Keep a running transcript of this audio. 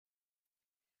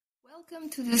Welcome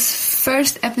to this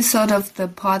first episode of the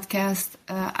podcast,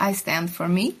 I Stand For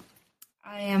Me.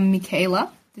 I am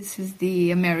Michaela. This is the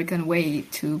American way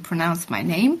to pronounce my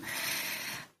name.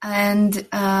 And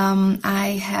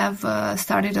I have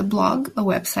started a blog, a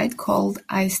website called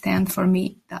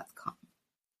istandforme.com.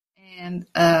 And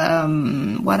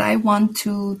what I want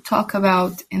to talk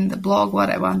about in the blog,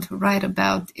 what I want to write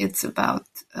about, it's about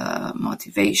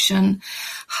motivation,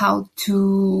 how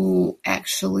to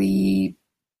actually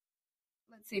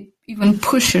even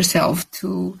push yourself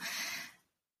to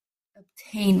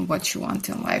obtain what you want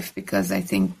in life, because I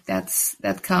think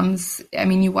that comes. I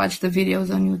mean, you watch the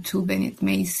videos on YouTube and it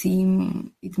may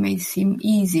seem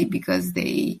easy because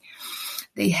they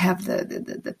have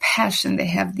the passion, they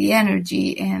have the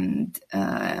energy, and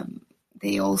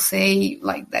they all say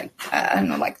like that. I don't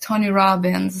know, like Tony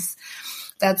Robbins.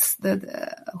 That's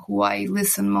the who I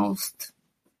listen most.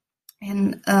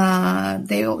 And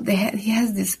he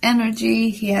has this energy.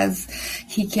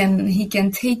 He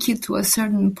can take you to a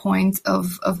certain point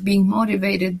of being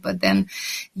motivated, but then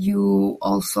you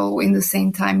also, in the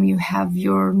same time, you have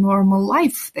your normal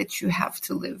life that you have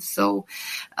to live. So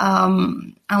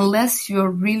unless you're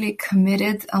really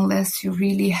committed, unless you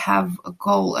really have a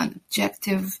goal, an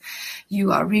objective,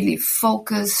 you are really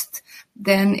focused,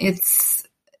 then it's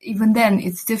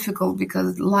difficult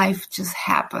because life just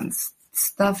happens.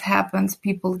 Stuff happens,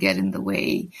 people get in the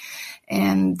way,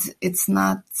 and it's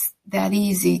not that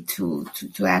easy to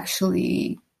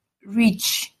actually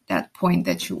reach that point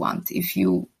that you want.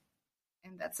 And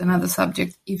that's another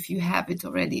subject, if you have it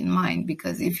already in mind,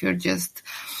 because if you're just,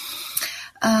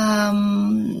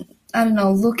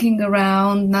 looking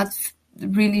around, not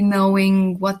really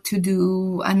knowing what to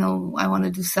do. I know I want to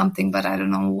do something, but I don't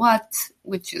know what,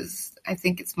 I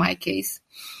think it's my case.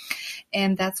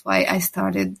 And that's why I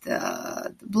started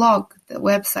the blog, the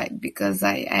website, because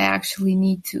I actually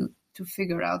need to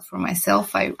figure out for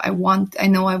myself. I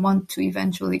know I want to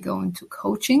eventually go into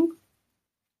coaching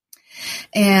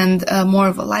and more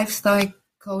of a lifestyle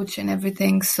coach and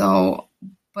everything. So,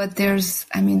 but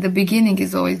the beginning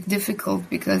is always difficult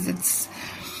because it's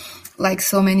like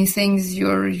so many things.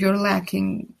 You're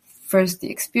lacking. First, the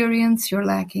experience, you're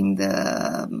lacking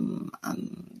the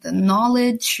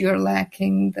knowledge, you're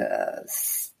lacking the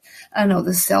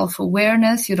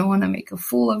self-awareness. You don't want to make a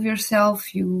fool of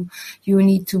yourself. You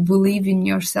need to believe in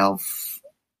yourself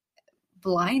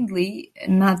blindly,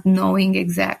 not knowing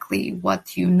exactly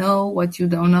what you know, what you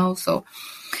don't know. So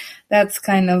that's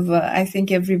kind of, I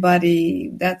think everybody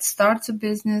that starts a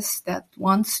business, that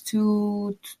wants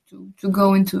to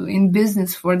go in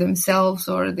business for themselves,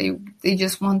 or they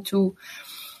just want to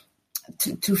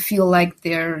feel like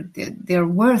they're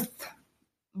worth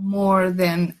more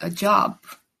than a job.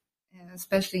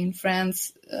 Especially in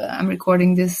France, I'm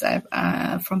recording this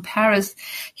from Paris.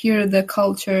 Here, the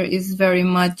culture is very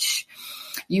much.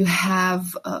 You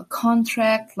have a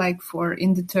contract like for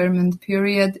indeterminate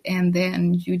period, and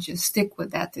then you just stick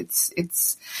with that.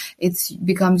 It's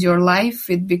becomes your life.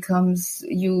 It becomes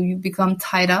you become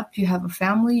tied up. You have a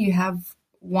family. You have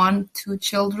 1-2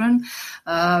 children.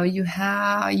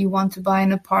 You want to buy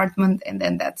an apartment, and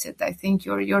then that's it. I think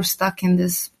you're stuck in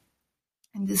this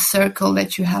circle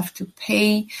that you have to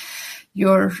pay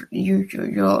your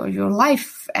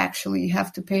life. Actually, you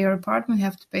have to pay your apartment, you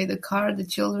have to pay the car, the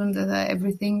children,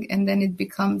 everything, and then it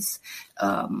becomes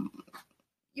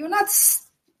you're not.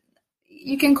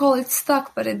 You can call it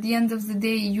stuck, but at the end of the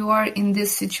day, you are in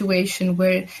this situation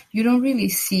where you don't really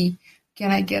see.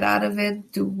 Can I get out of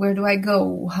it? Where do I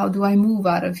go? How do I move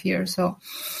out of here? So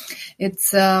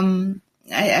it's.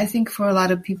 I think for a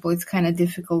lot of people, it's kind of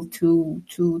difficult to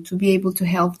be able to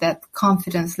have that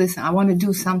confidence. Listen, I want to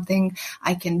do something.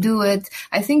 I can do it.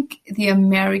 I think the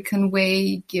American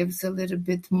way gives a little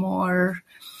bit more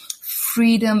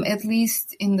freedom, at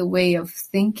least in the way of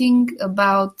thinking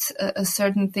about a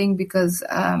certain thing, because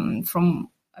I've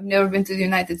never been to the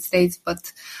United States,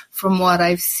 but from what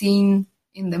I've seen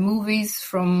in the movies,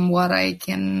 from what I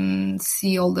can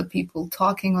see all the people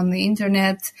talking on the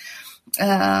internet,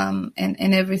 and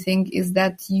everything, is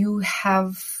that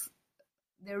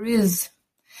there is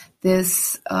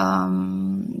this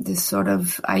sort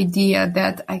of idea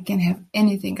that I can have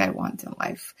anything I want in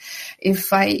life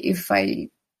if I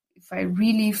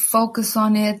really focus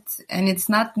on it. And it's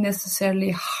not necessarily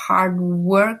hard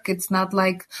work. It's not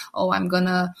like, I'm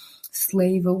gonna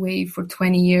slave away for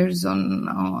 20 years on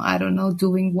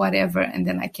doing whatever and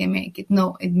then I can make it.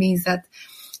 No, it means that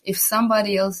if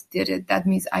somebody else did it, that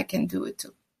means I can do it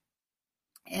too.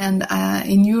 And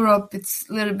in Europe, it's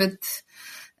a little bit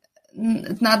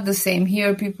not the same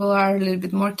here. People are a little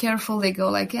bit more careful. They go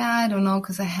like, yeah, I don't know,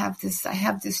 because I have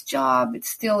this job.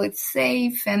 It's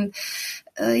safe, and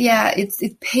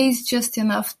it pays just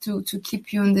enough to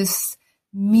keep you in this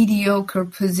mediocre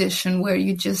position where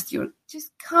you're just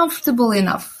comfortable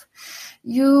enough.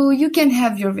 You can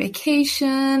have your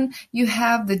vacation, you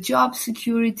have the job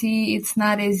security. It's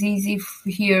not as easy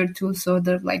here to sort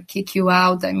of like kick you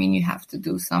out. I mean, you have to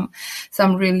do some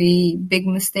really big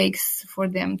mistakes for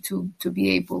them to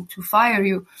be able to fire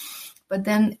you. But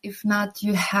then if not,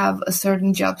 you have a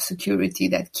certain job security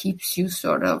that keeps you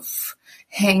sort of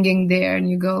hanging there, and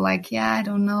you go like, yeah, I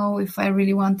don't know if I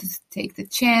really wanted to take the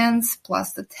chance,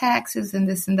 plus the taxes and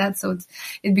this and that. So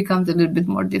it becomes a little bit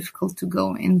more difficult to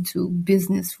go into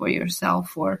business for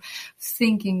yourself, or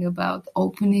thinking about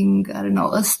opening, I don't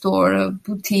know, a store, a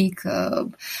boutique, a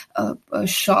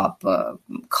shop, a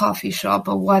coffee shop,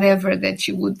 or whatever that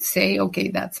you would say, okay,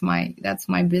 that's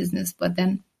my business. But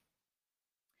then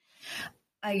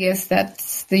I guess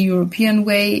that's the European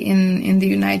way. In the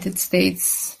United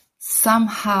States,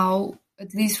 somehow,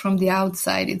 at least from the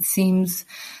outside, it seems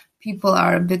people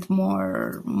are a bit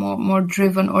more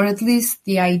driven, or at least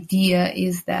the idea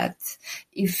is that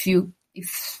if you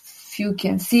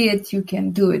can see it, you can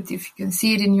do it. If you can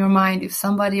see it in your mind, if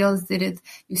somebody else did it,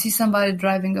 you see somebody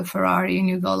driving a Ferrari and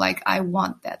you go like, I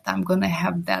want that. I'm going to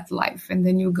have that life. And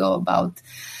then you go about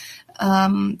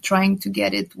trying to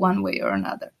get it one way or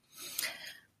another.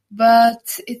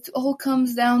 But it all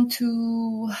comes down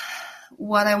to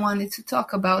what I wanted to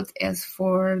talk about. As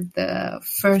for the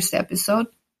first episode,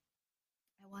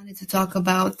 I wanted to talk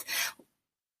about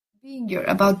being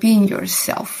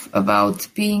yourself, about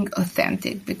being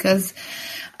authentic, because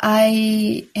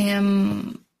I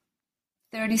am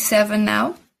 37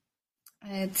 now.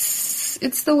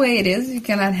 It's the way it is. You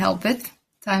cannot help it.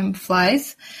 Time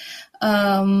flies.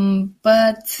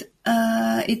 But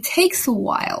it takes a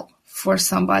while for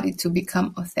somebody to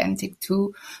become authentic,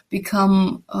 to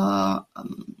become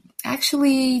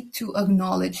actually to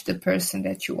acknowledge the person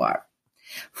that you are.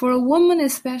 For a woman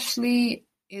especially,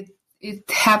 it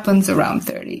happens around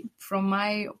 30. From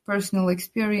my personal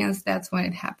experience, that's when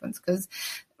it happens, because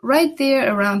right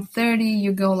there around 30,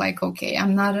 you go like, okay,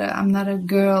 I'm not a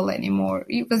girl anymore.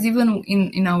 Because even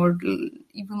in our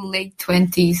even late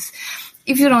 20s,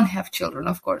 if you don't have children,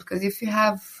 of course, because if you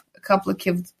have a couple of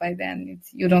kids by then,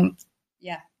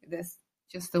 that's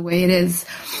just the way it is.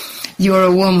 You're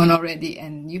a woman already,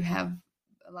 and you have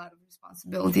a lot of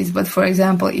responsibilities. But for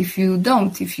example, if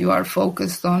you are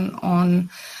focused on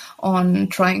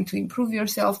trying to improve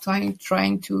yourself,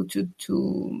 trying to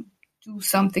do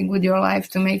something with your life,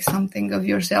 to make something of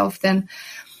yourself, then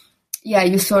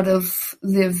you sort of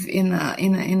live in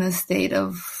a state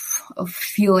of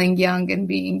feeling young and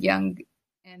being young,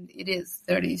 and it is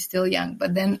 30, still young,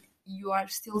 but then you are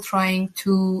still trying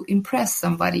to impress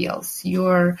somebody else.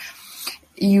 You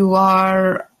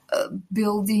are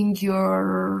building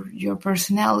your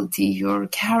personality, your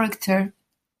character,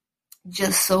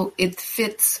 just so it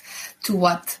fits to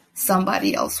what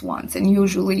somebody else wants. And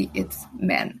usually it's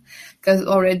men, because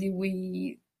already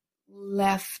we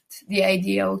left the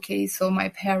idea, okay, so my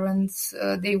parents,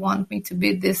 they want me to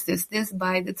be this.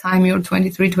 By the time you're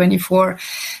 23, 24,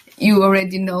 you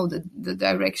already know the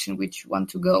direction which you want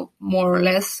to go, more or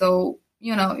less. So,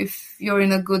 if you're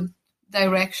in a good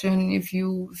direction, if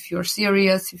you're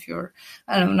serious, if you're,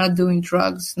 I don't know, not doing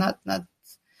drugs, not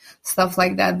stuff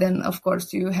like that, then of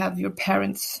course you have your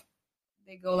parents.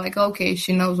 They go like, okay,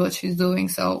 she knows what she's doing,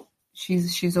 so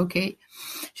she's okay.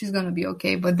 She's gonna be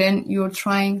okay. But then you're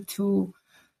trying to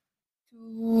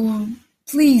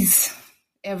please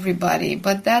everybody,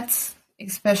 but that's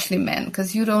especially men,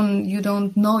 because you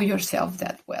don't know yourself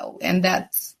that well, and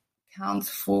that counts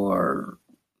for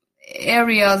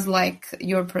areas like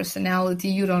your personality.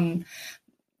 You don't,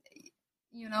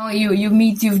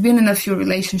 you've been in a few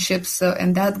relationships,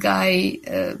 and that guy,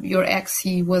 your ex,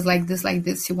 he was like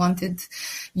this. He wanted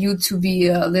you to be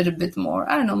a little bit more,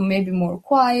 I don't know, maybe more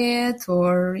quiet,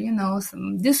 or,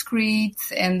 some discreet.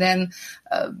 And then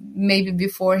maybe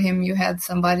before him, you had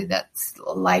somebody that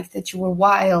liked that you were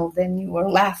wild and you were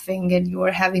laughing and you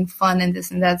were having fun and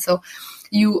this and that. So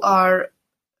you are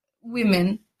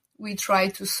women. We try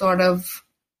to sort of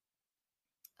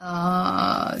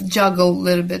juggle a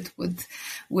little bit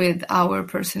with our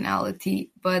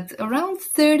personality, but around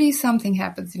 30 something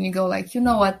happens and you go like, you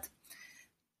know what,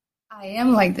 I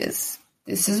am like this.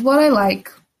 This is what I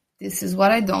like. This is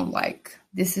what I don't like.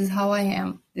 This is how I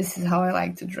am. This is how I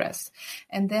like to dress.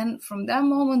 And then from that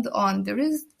moment on, there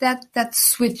is that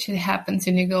switch that happens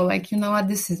and you go like, you know what,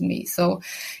 this is me. So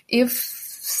if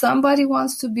somebody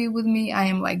wants to be with me, I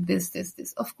am like this.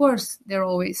 Of course, there are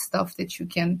always stuff that you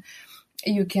can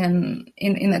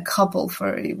in a couple,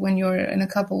 for when you're in a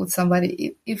couple with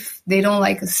somebody, if they don't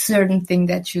like a certain thing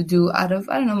that you do out of,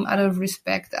 I don't know, out of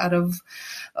respect, out of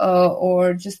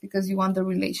or just because you want the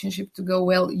relationship to go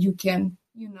well, you can,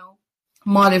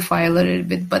 modify a little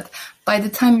bit. But by the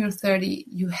time you're 30,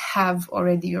 you have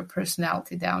already your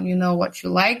personality down. You know what you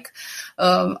like.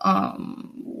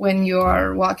 When you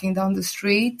are walking down the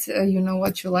street, you know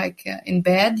what you like in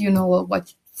bed. You know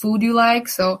what food you like.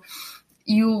 So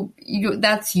you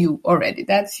that's you already.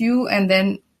 That's you, and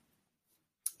then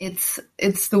it's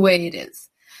the way it is.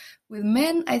 With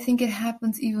men, I think it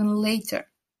happens even later,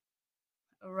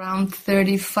 around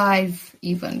 35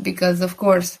 even, because of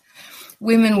course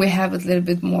women, we have it a little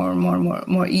bit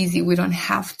more easy. We don't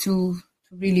have to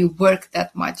really work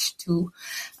that much to,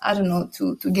 I don't know,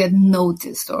 to get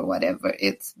noticed or whatever.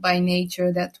 It's by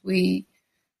nature that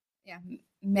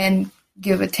men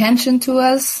give attention to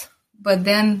us, but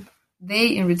then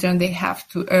they, in return, they have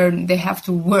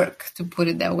to work, to put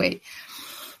it that way.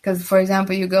 Because, for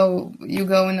example, you go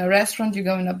in a restaurant, you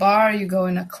go in a bar, you go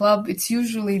in a club, it's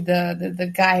usually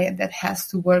the guy that has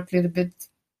to work a little bit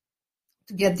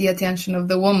to get the attention of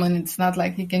the woman. It's not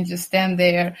like he can just stand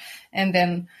there and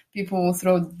then people will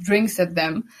throw drinks at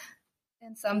them.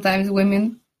 And sometimes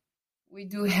women, we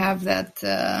do have that,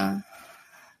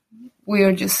 we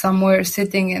are just somewhere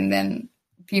sitting and then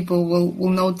people will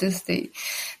notice, they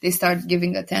start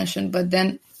giving attention. But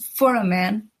then for a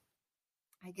man,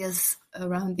 I guess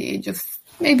around the age of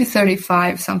maybe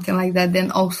 35, something like that,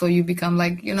 then also you become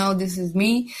like, this is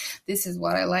me, this is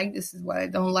what I like, this is what I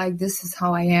don't like, this is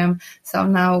how I am. So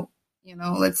now,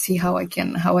 let's see how I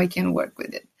can work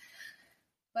with it.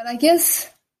 But I guess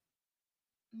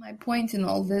my point in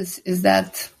all this is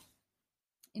that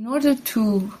in order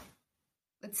to,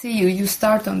 let's say you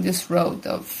start on this road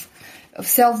of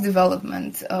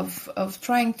self-development, of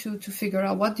trying to figure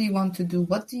out what do you want to do,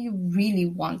 what do you really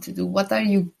want to do, what are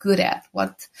you good at,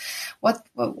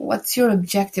 what's your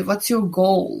objective, what's your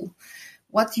goal,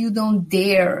 what you don't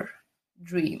dare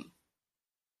dream,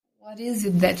 what is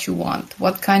it that you want,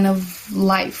 what kind of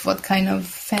life, what kind of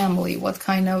family, what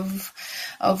kind of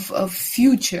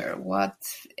future, what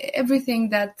everything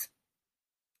that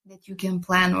you can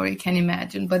plan or you can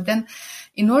imagine. But then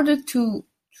in order to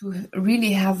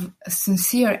really have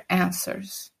sincere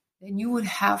answers, then you would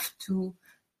have to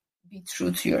be true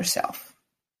to yourself.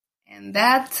 And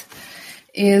that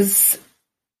is,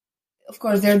 of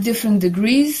course, there are different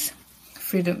degrees,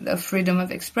 freedom of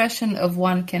expression, of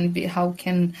how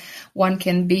can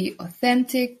one be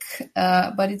authentic,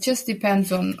 but it just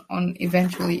depends on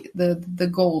eventually the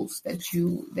goals that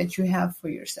you have for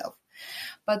yourself.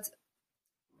 But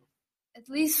at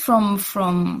least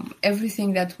from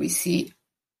everything that we see,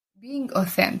 being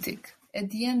authentic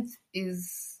at the end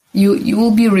is you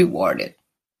will be rewarded,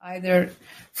 either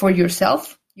for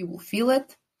yourself, you will feel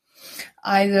it,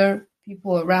 either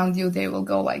people around you, they will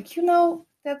go like,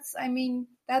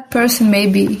 that person,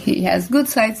 maybe he has good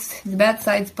sides, his bad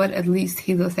sides, but at least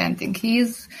he's authentic. He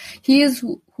is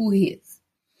who he is.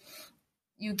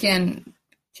 You can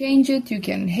change it, you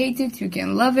can hate it, you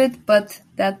can love it, but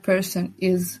that person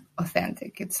is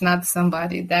authentic. It's not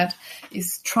somebody that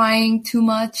is trying too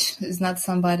much. It's not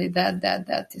somebody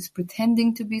that is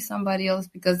pretending to be somebody else,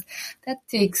 because that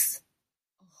takes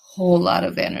a whole lot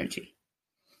of energy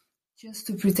just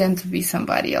to pretend to be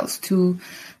somebody else, to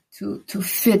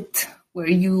fit where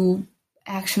you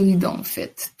actually don't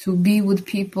fit, to be with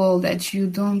people that you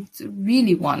don't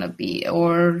really want to be,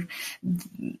 or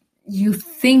you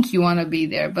think you want to be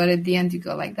there, but at the end you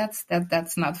go like, that's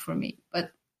not for me.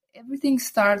 But everything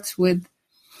starts with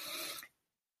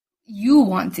you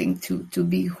wanting to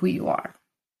be who you are.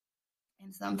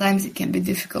 And sometimes it can be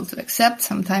difficult to accept.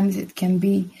 Sometimes it can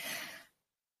be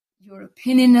your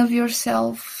opinion of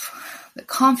yourself, the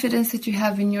confidence that you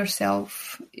have in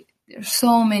yourself. There's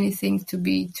so many things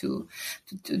to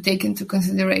take into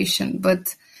consideration.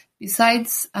 But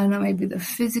besides, I don't know, maybe the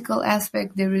physical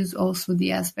aspect, there is also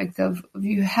the aspect of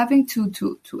you having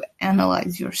to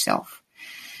analyze yourself.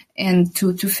 And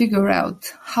to figure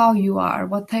out how you are,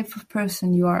 what type of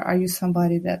person you are. Are you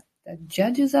somebody that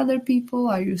judges other people?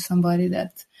 Are you somebody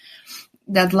that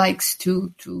likes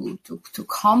to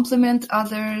compliment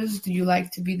others? Do you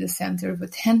like to be the center of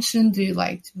attention? Do you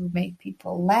like to make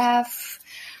people laugh?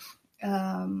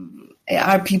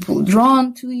 Are people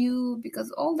drawn to you?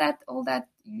 Because all that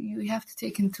you have to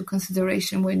take into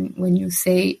consideration when you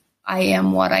say, I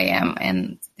am what I am,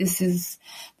 and this is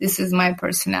my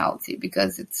personality,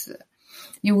 because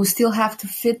you will still have to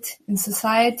fit in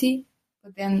society,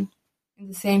 but then in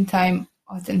the same time,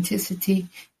 Authenticity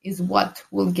is what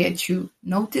will get you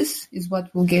noticed, is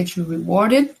what will get you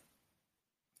rewarded,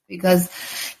 because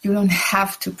you don't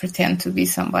have to pretend to be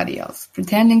somebody else.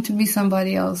 Pretending to be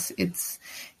somebody else, it's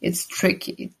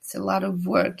tricky. It's a lot of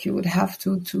work. You would have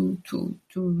to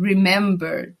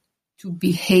remember to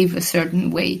behave a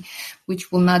certain way,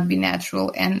 which will not be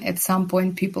natural. And at some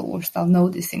point, people will start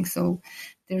noticing. So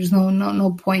there's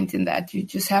no point in that. You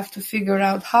just have to figure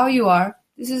out how you are.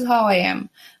 This is how I am.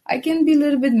 I can be a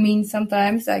little bit mean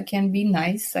sometimes. I can be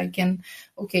nice.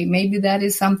 Maybe that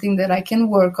is something that I can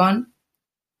work on.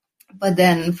 But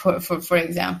then, for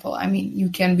example, I mean, you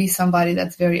can be somebody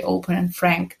that's very open and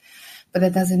frank, but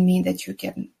that doesn't mean that you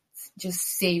can just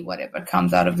say whatever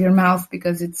comes out of your mouth,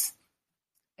 because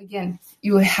again,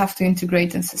 you have to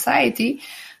integrate in society.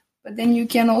 But then you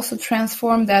can also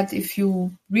transform that if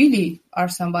you really are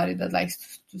somebody that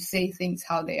likes to say things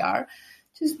how they are.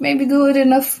 Just maybe do it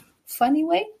in a funny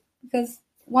way, because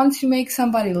once you make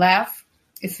somebody laugh,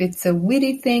 if it's a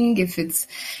witty thing, if it's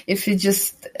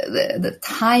just the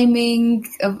timing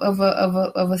of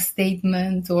a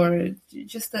statement, or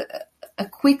just a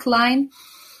quick line,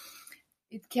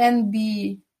 it can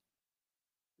be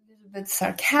a little bit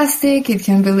sarcastic, it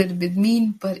can be a little bit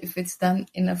mean, but if it's done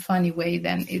in a funny way,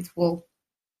 then it will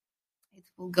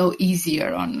go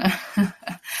easier on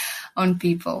on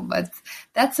people. But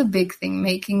that's a big thing,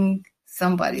 making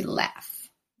somebody laugh.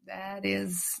 That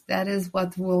is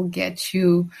what will get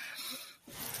you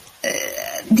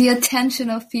the attention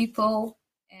of people,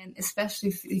 and especially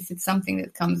if it's something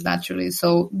that comes naturally.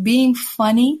 So being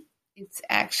funny, it's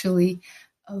actually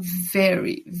a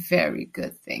very, very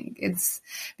good thing. It's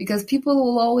because people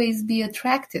will always be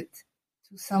attracted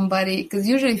to somebody, because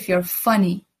usually if you're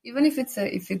funny, even if it's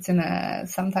in a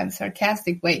sometimes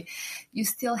sarcastic way, you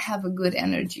still have a good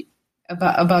energy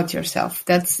about yourself.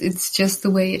 It's just the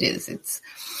way it is.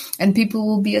 And people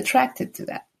will be attracted to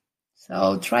that.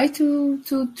 So try to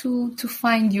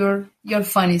find your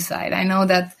funny side. I know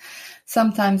that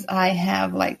sometimes I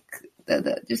have like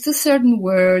just a certain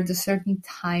word, a certain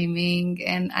timing,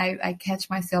 and I catch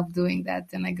myself doing that,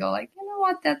 and I go like, you know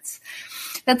what, that's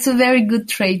a very good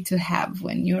trait to have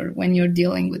when you're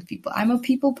dealing with people. I'm a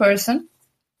people person,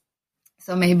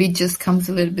 so maybe it just comes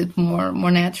a little bit more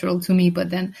natural to me. But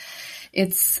then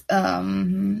it's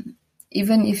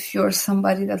even if you're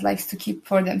somebody that likes to keep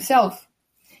for themselves,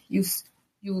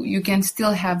 you can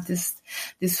still have this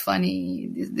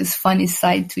funny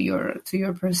side to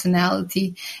your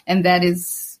personality, and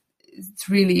it's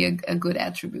really a good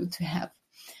attribute to have.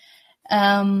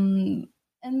 And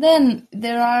then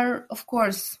there are, of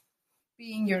course,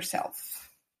 being yourself.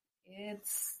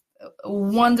 It's a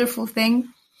wonderful thing.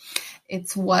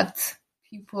 It's what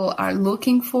people are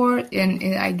looking for, and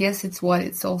I guess it's what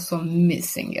it's also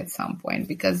missing at some point,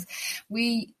 because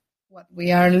we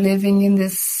are living in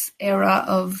this era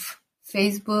of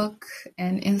Facebook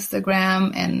and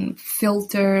Instagram and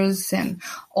filters and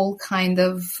all kind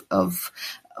of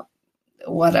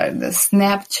what are the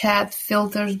Snapchat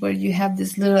filters, where you have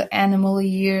this little animal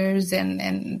ears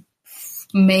and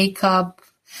makeup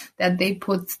that they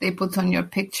put on your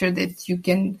picture, that you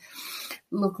can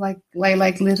look like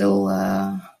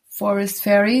little forest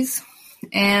fairies.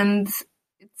 And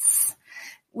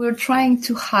we're trying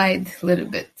to hide a little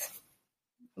bit,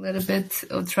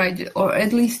 or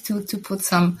at least to put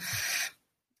some,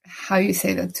 how you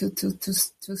say that,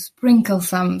 to sprinkle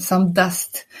some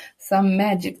dust, some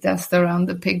magic dust around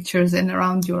the pictures and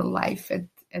around your life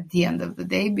at the end of the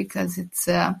day, because it's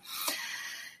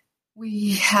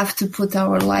we have to put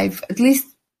our life, at least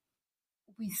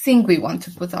we think we want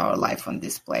to put our life on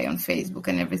display on Facebook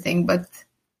and everything, but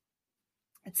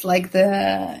it's like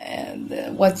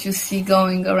the what you see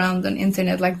going around on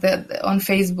internet, like on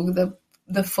Facebook,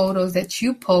 the photos that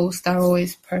you post are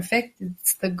always perfect.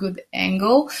 It's the good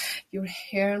angle. Your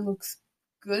hair looks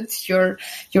good. Your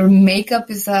makeup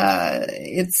is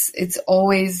it's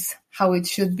always how it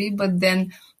should be. But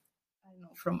then, I don't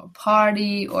know, from a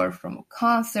party or from a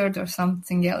concert or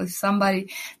something else, if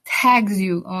somebody tags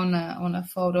you on a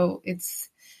photo, it's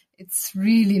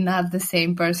really not the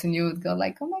same person. You would go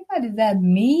like, oh my God, is that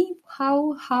me?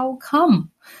 How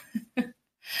come?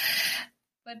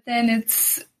 But then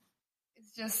it's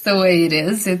just the way it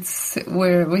is. It's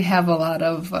where we have a lot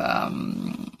of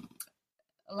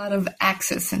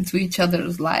access into each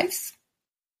other's lives,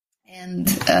 and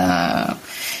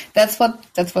that's what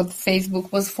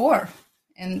Facebook was for,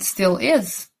 and still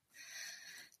is.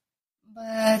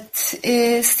 But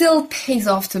it still pays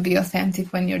off to be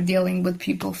authentic when you're dealing with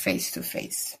people face to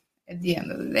face at the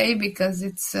end of the day, because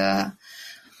it's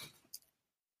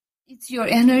your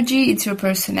energy, it's your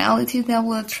personality that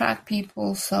will attract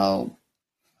people. So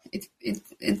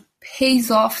it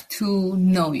pays off to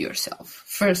know yourself,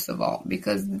 first of all,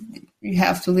 because you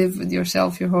have to live with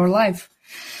yourself your whole life.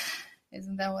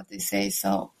 Isn't that what they say?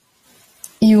 So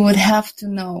you would have to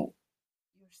know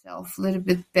yourself a little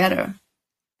bit better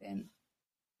than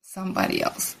somebody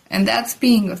else. And that's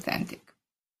being authentic.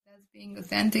 That's being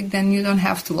authentic, then you don't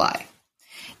have to lie.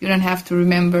 You don't have to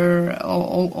remember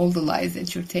all the lies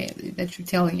that you're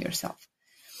telling yourself.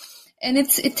 And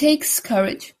it takes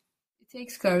courage. It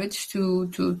takes courage to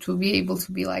be able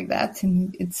to be like that.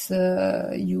 And it's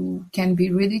you can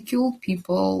be ridiculed.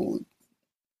 People,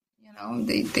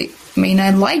 they may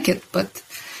not like it, but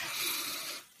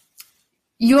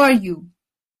you are you.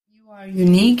 You are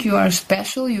unique. You are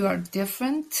special. You are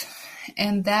different,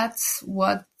 and that's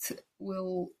what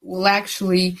will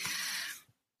actually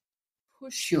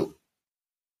push you.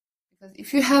 Because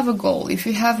if you have a goal, if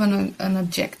you have an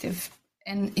objective,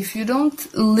 and if you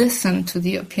don't listen to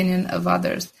the opinion of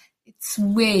others, it's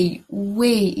way,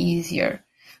 way easier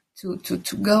to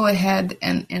go ahead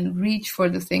and reach for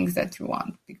the things that you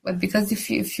want. But because if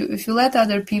you let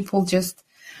other people just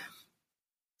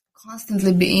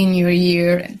constantly be in your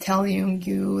ear and telling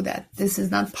you that this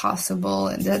is not possible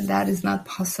and that is not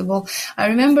possible. I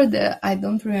remember I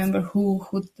don't remember who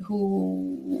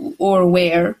or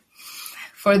where,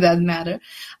 for that matter,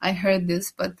 I heard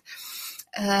this, but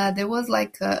there was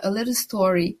like a little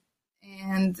story,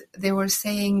 and they were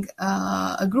saying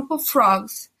a group of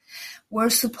frogs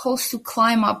were supposed to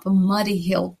climb up a muddy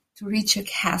hill to reach a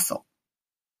castle.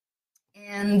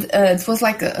 And it was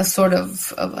like a sort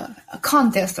of a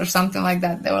contest or something like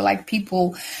that. There were like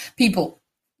people,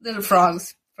 little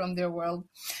frogs from their world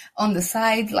on the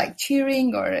side, like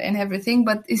cheering and everything.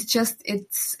 But it's just,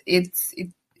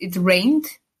 it rained,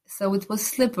 so it was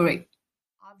slippery.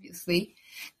 Obviously,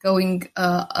 going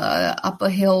up a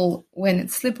hill when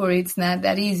it's slippery, it's not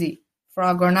that easy,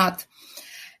 frog or not.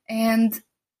 And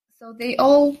so they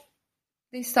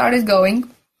started going.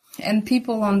 And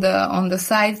people on the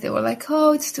sides, they were like,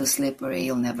 "Oh, it's too slippery.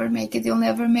 You'll never make it. You'll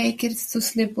never make it. It's too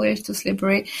slippery. It's too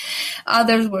slippery."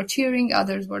 Others were cheering.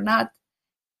 Others were not.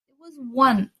 There was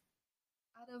one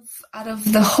out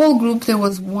of the whole group. There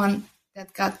was one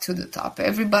that got to the top.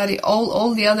 Everybody,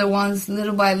 all the other ones,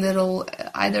 little by little,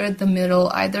 either at the middle,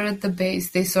 either at the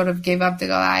base, they sort of gave up. They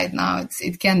go, "Now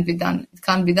it can't be done. It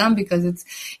can't be done because it's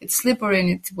slippery and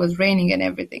it was raining and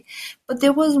everything." But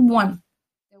there was one.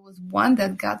 One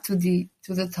that got to the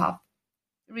top,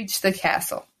 reached the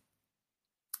castle.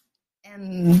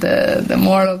 And the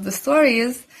moral of the story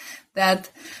is that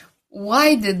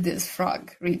why did this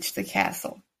frog reach the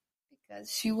castle? Because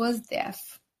she was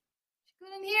deaf. She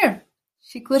couldn't hear.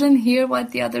 She couldn't hear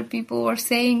what the other people were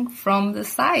saying from the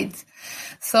sides.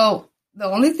 So the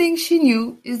only thing she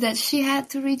knew is that she had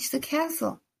to reach the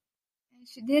castle. And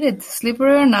she did it,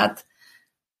 slippery or not.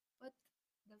 But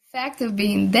the fact of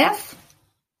being deaf,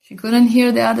 she couldn't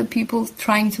hear the other people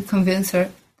trying to convince her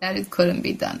that it couldn't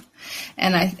be done.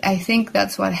 And I think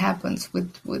that's what happens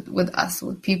with us,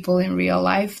 with people in real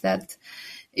life, that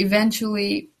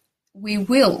eventually we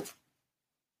will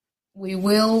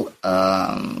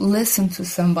listen to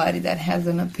somebody that has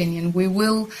an opinion. We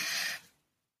will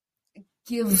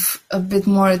give a bit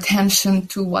more attention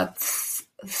to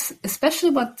especially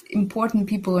what important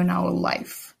people in our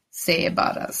life say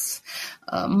about us.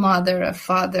 A mother, a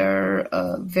father,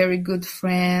 a very good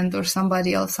friend, or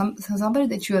somebody else, somebody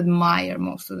that you admire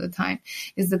most of the time,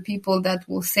 is the people that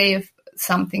will say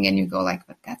something and you go like,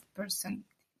 "But that person,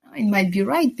 it might be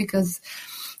right because,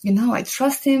 I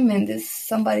trust him and this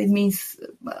somebody means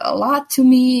a lot to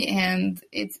me." And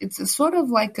it's a sort of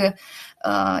like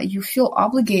you feel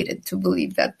obligated to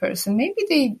believe that person. Maybe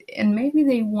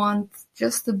they want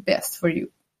just the best for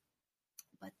you,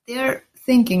 but their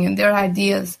thinking and their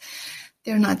ideas,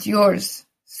 they're not yours.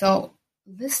 So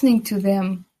listening to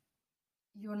them,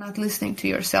 you're not listening to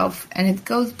yourself. And it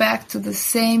goes back to the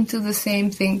same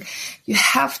thing. You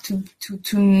have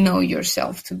to know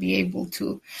yourself to be able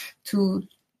to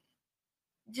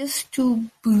just to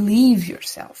believe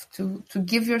yourself, to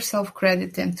give yourself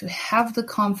credit and to have the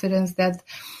confidence that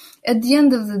at the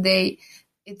end of the day,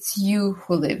 it's you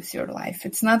who lives your life.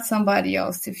 It's not somebody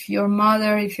else. If your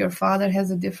mother, if your father has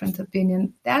a different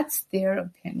opinion, that's their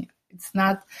opinion.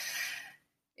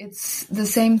 It's the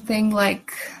same thing.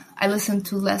 Like I listened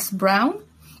to Les Brown,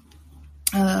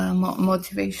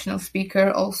 motivational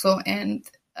speaker also. And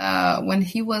when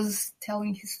he was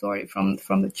telling his story from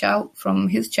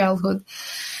his childhood,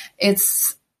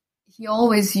 he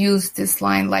always used this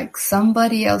line, like,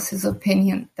 somebody else's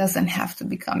opinion doesn't have to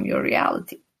become your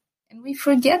reality. And we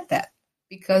forget that.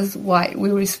 Because why? We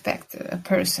respect a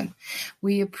person.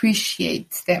 We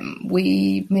appreciate them.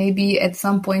 We maybe at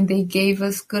some point they gave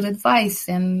us good advice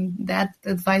and that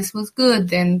advice was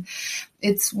good. And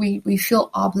we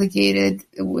feel obligated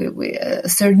with a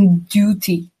certain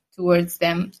duty towards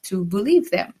them to believe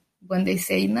them. When they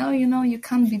say, no, you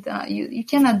can't be that, you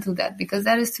cannot do that because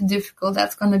that is too difficult.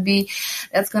 That's going to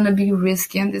be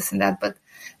risky and this and that. But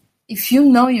if you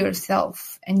know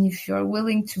yourself and if you're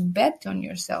willing to bet on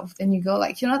yourself, then you go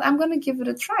like, what, I'm going to give it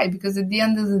a try, because at the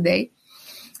end of the day,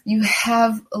 you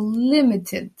have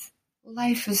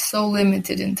life is so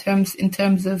limited in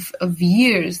terms of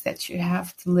years that you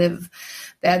have to live,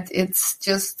 that it's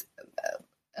just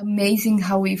amazing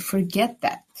how we forget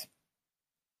that.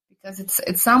 Because it's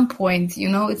at some point,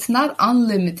 it's not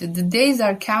unlimited. The days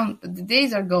are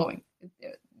going.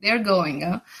 They're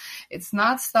going. It's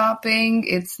not stopping.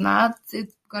 It's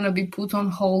going to be put on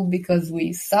hold because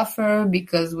we suffer,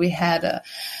 because we had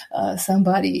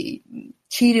somebody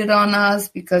cheated on us,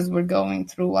 because we're going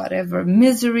through whatever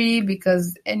misery,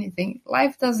 because anything.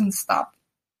 Life doesn't stop.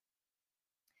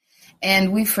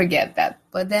 And we forget that.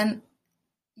 But then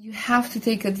you have to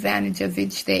take advantage of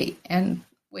each day. And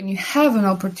when you have an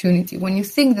opportunity, when you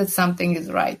think that something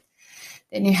is right,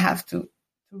 then you have to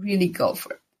really go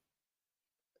for it.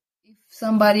 If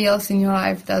somebody else in your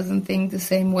life doesn't think the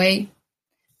same way,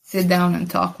 sit down and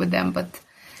talk with them. But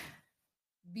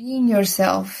being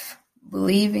yourself,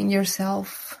 believing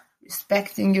yourself,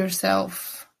 respecting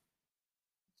yourself,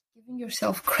 giving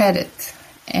yourself credit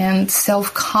and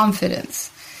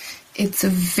self-confidence, it's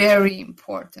very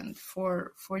important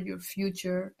for your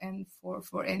future and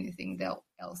for anything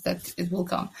else that it will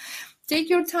come. Take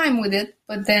your time with it,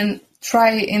 but then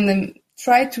try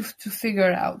to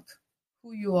figure out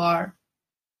who you are,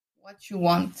 what you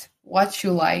want, what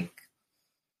you like,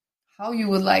 how you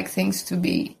would like things to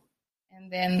be. And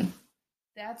then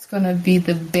that's going to be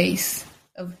the base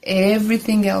of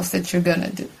everything else that you're going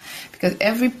to do. Because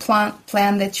every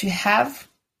plan that you have,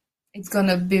 it's going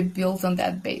to be built on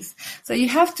that base. So you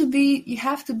have to be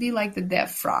like the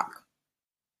deaf frog.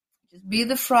 Just be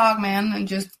the frog, man, and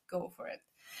just go for it.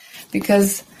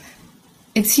 Because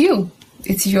it's you.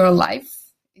 It's your life.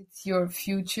 It's your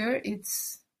future.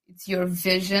 It's your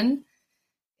vision.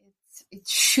 You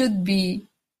should be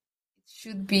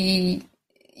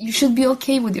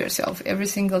okay with yourself every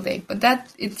single day. But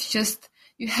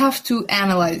you have to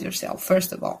analyze yourself,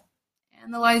 first of all.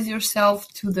 Analyze yourself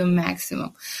to the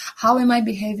maximum. How am I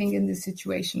behaving in this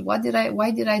situation? Why did I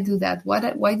do that?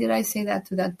 Why did I say that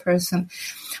to that person?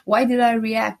 Why did I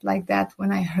react like that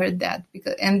when I heard that?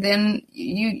 And then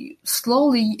you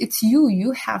slowly, it's you.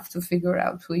 You have to figure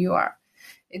out who you are.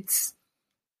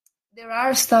 There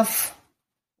are stuff,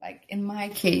 like in my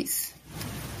case,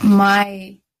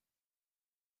 my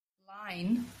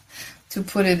line, to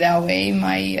put it that way,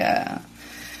 my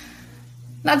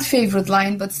not favorite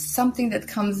line, but something that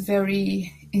comes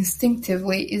very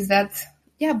instinctively is that,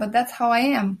 yeah, but that's how I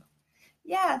am.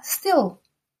 Yeah, still,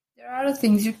 there are a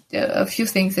few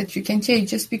things that you can change.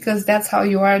 Just because that's how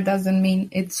you are doesn't mean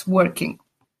it's working.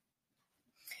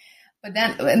 But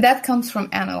then that comes from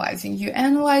analyzing. You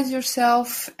analyze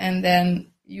yourself, and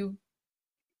then you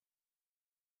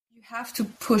have to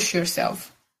push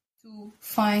yourself to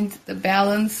find the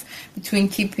balance between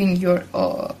keeping your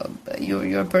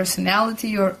personality,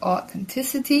 your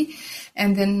authenticity,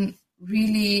 and then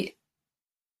really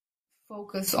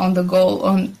focus on the goal,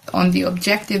 on the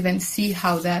objective, and see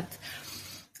how that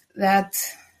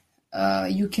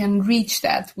you can reach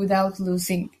that without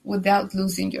losing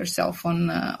yourself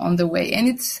on the way. And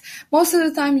it's most of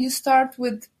the time you start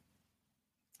with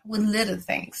little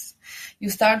things. You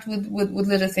start with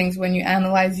little things when you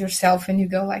analyze yourself and you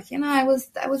go like, I was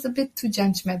a bit too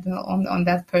judgmental on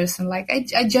that person. Like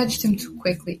I judged him too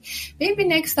quickly. Maybe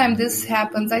next time this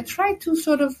happens, I try to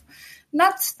sort of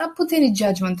not put any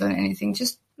judgment on anything.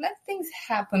 Just let things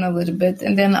happen a little bit,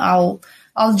 and then I'll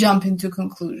jump into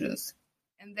conclusions.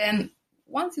 And then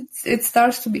once it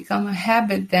starts to become a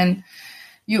habit, then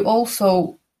you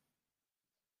also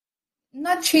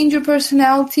not change your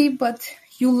personality, but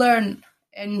you learn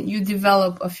and you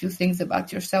develop a few things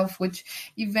about yourself, which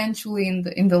eventually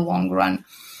in the long run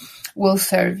will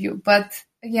serve you. But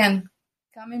again,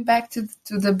 coming back to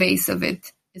the base of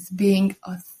it is being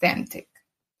authentic.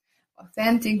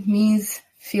 Authentic means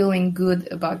feeling good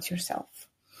about yourself.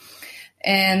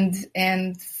 And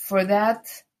for that,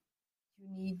 you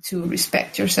need to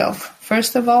respect yourself,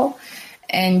 first of all,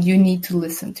 and you need to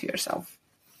listen to yourself.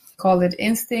 Call it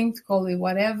instinct, call it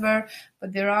whatever,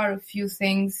 but there are a few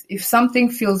things. If something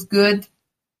feels good,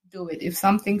 do it. If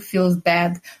something feels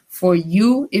bad for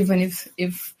you, even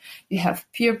if you have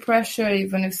peer pressure,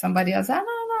 even if somebody else,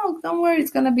 no, don't worry,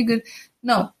 it's gonna be good.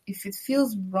 No, if it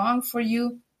feels wrong for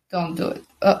you, don't do it.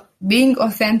 Being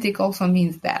authentic also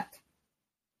means that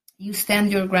you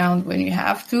stand your ground when you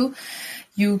have to.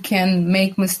 You can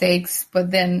make mistakes,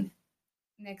 but then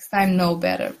next time know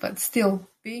better. But still,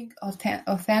 being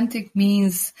authentic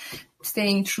means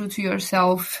staying true to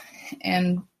yourself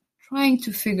and trying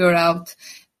to figure out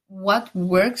what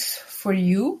works for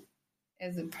you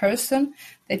as a person,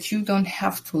 that you don't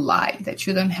have to lie, that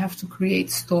you don't have to create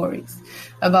stories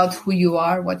about who you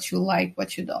are, what you like,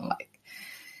 what you don't like.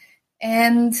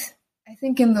 And I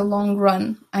think in the long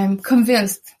run, I'm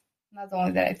convinced, not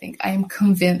only that I think, I am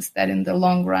convinced that in the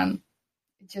long run,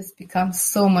 it just becomes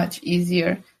so much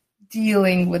easier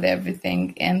dealing with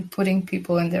everything and putting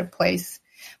people in their place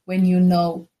when you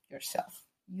know yourself.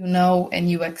 You know,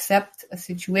 and you accept a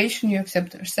situation, you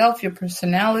accept yourself, your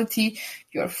personality,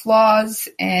 your flaws,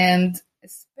 and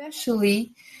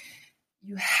especially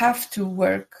you have to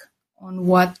work on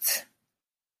what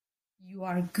you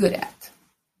are good at.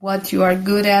 What you are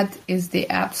good at is the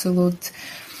absolute,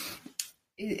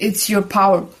 it's your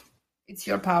power. It's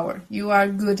your power. You are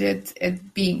good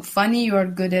at being funny. You are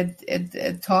good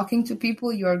at talking to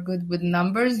people. You are good with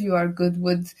numbers. You are good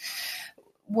with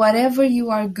whatever you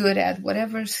are good at,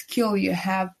 whatever skill you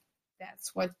have,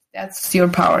 that's your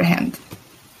power hand.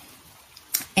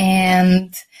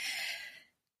 And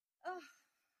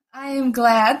I am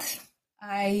glad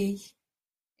I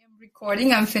am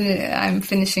recording. I'm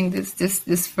finishing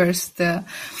this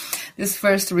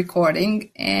first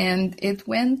recording, and it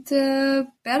went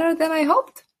better than I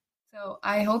hoped. So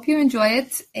I hope you enjoy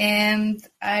it, and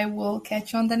I will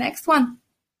catch you on the next one.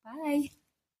 Bye.